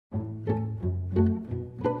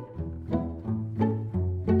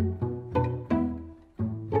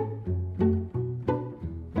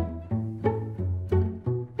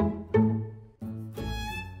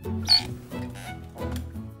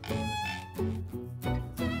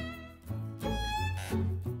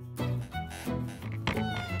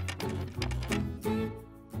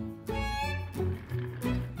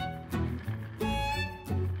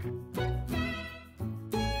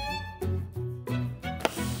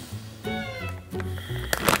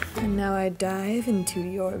And now I dive into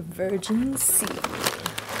your virgin sea.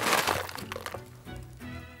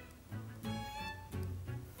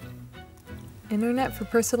 Internet for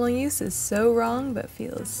personal use is so wrong, but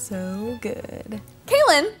feels so good.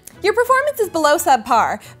 Calen, your performance is below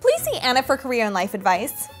subpar. Please see Anna for career and life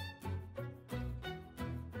advice.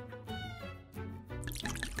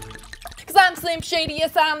 Cause I'm Slim Shady,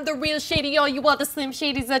 yes I'm the real Shady. All you other Slim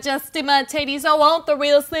Shadys are just imitators. I want the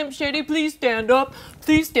real Slim Shady. Please stand up,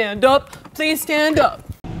 please stand up, please stand up.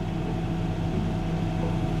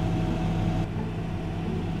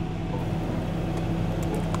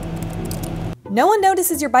 No one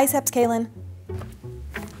notices your biceps, Calen.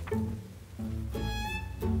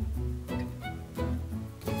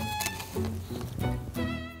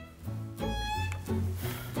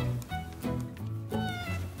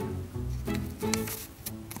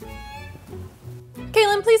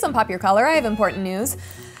 Calen, please unpop your collar. I have important news.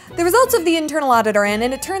 The results of the internal audit are in,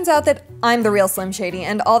 and it turns out that I'm the real Slim Shady,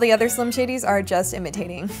 and all the other Slim Shadys are just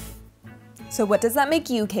imitating. So what does that make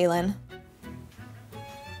you, Calen?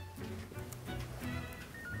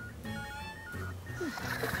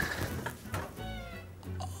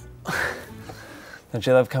 Don't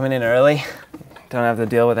you love coming in early? Don't have to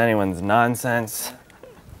deal with anyone's nonsense.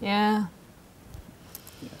 Yeah.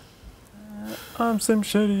 I'm Slim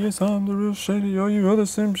Shady, yes I'm the real Shady. All you other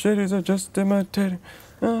Slim Shadys are just imitating.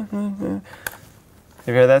 Have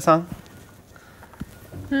you heard that song?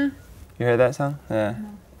 You heard that song? Yeah.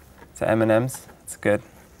 It's Eminem's. It's good.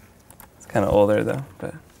 It's kind of older though,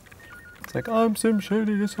 but it's like, I'm Slim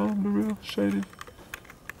Shady, yes I'm the real Shady.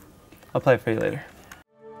 I'll play it for you later.